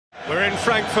We're in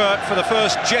Frankfurt for the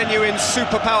first genuine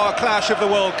superpower clash of the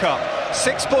World Cup.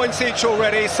 6 points each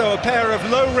already, so a pair of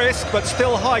low-risk but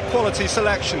still high-quality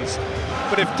selections.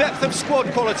 But if depth of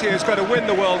squad quality is going to win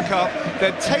the World Cup,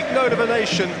 then take note of a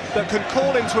nation that can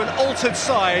call into an altered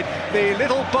side the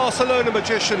little Barcelona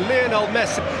magician Lionel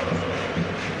Messi.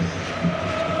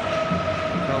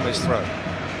 Calme's throw.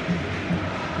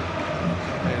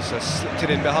 There's slipped it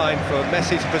in behind for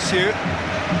Messi to pursue.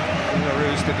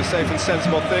 Belarus did the safe and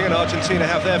sensible thing, and Argentina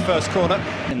have their first corner.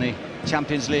 In the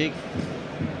Champions League.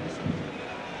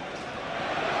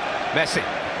 Messi.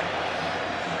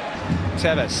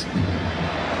 Tevez.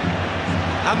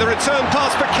 And the return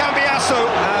pass for Cambiasso,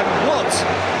 and what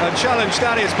a challenge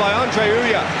that is by Andre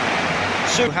Uya.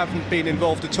 Who haven't been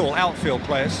involved at all, outfield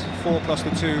players, 4 plus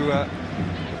the 2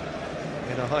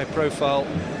 in a high-profile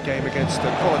game against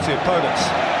quality opponents.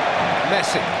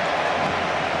 Messi.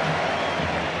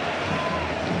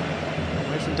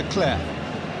 Away from De Clerc,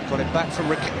 got it back from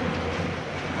Rick.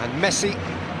 And Messi,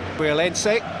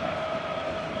 Violense.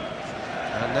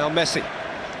 And now Messi,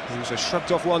 who's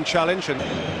shrugged off one challenge, and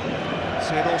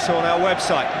see it also on our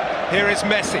website. Here is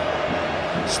Messi,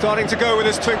 starting to go with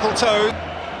his twinkle toes.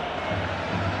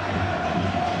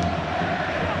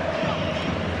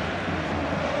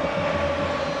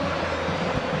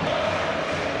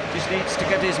 Just needs to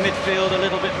get his midfield a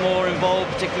little bit more involved,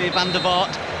 particularly Van der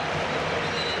Vaart.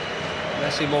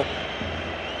 Messi more.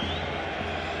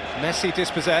 Messi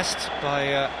dispossessed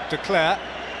by De Clerc.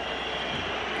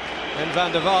 Then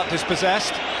Van der Vaart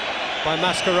dispossessed by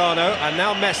Mascherano, and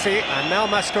now Messi, and now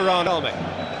Mascherano.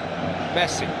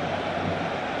 Messi.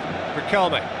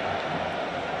 Riquelme.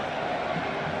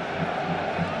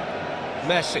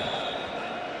 Messi.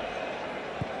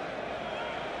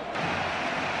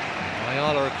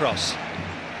 Ayala across.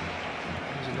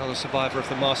 Here's another survivor of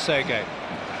the Marseille game.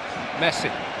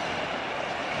 Messi.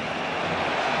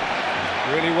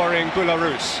 Really worrying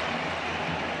Belarus.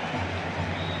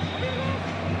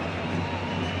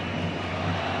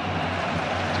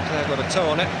 Got a toe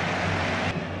on it.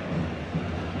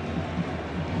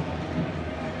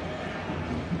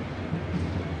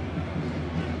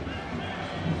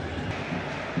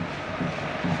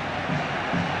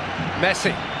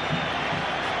 Messi.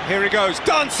 Here he goes,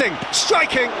 dancing,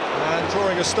 striking, and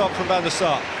drawing a stop from Van der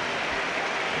Sar.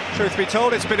 Truth be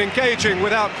told, it's been engaging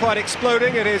without quite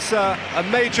exploding. It is a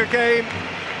major game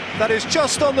that is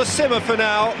just on the simmer for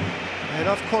now.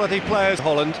 Enough quality players.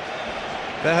 Holland.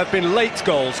 There have been late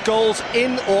goals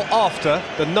in or after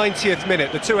the 90th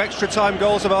minute. The 2 extra time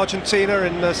goals of Argentina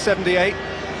in 78.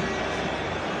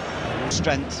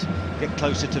 Strength, get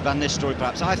closer to Van Nistelrooy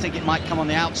perhaps. I think it might come on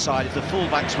the outside if the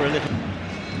fullbacks were a little...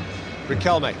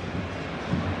 Riquelme.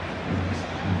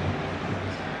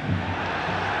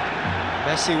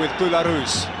 Messi with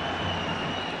Belarus.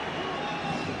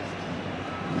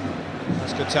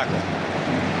 That's a good tackle.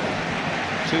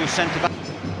 2 centre-backs.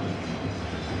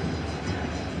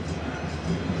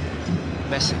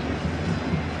 Messi.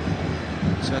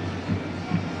 So,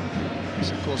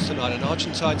 it's of course tonight an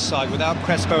Argentine side without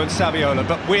Crespo and Saviola,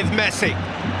 but with Messi.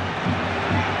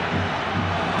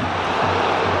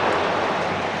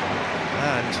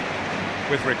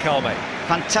 And with Riquelme.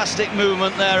 Fantastic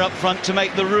movement there up front to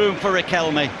make the room for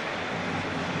Riquelme.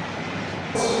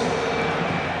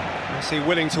 Messi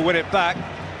willing to win it back.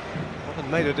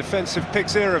 Haven't made a defensive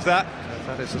pig's ear of that.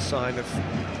 That is a sign of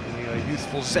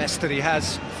youthful zest that he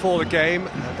has for the game,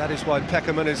 and that is why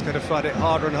Peckerman is going to find it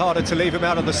harder and harder to leave him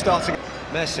out of the starting.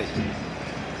 Messi.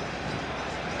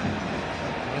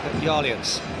 Look at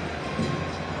Yalians.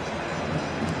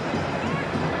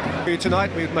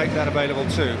 Tonight we'd make that available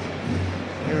too.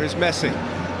 Here is Messi.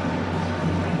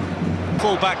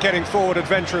 Full-back getting forward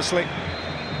adventurously.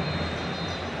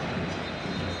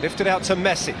 Lifted out to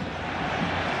Messi.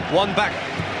 One back.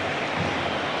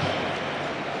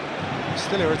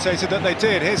 Still irritated that they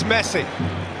did. Here's Messi.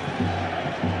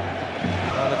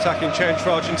 An attacking change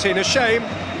for Argentina. Shame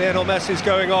Lionel Messi's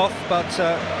going off, but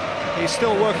he's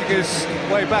still working his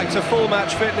way back to full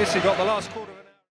match fitness. He got the last quarter.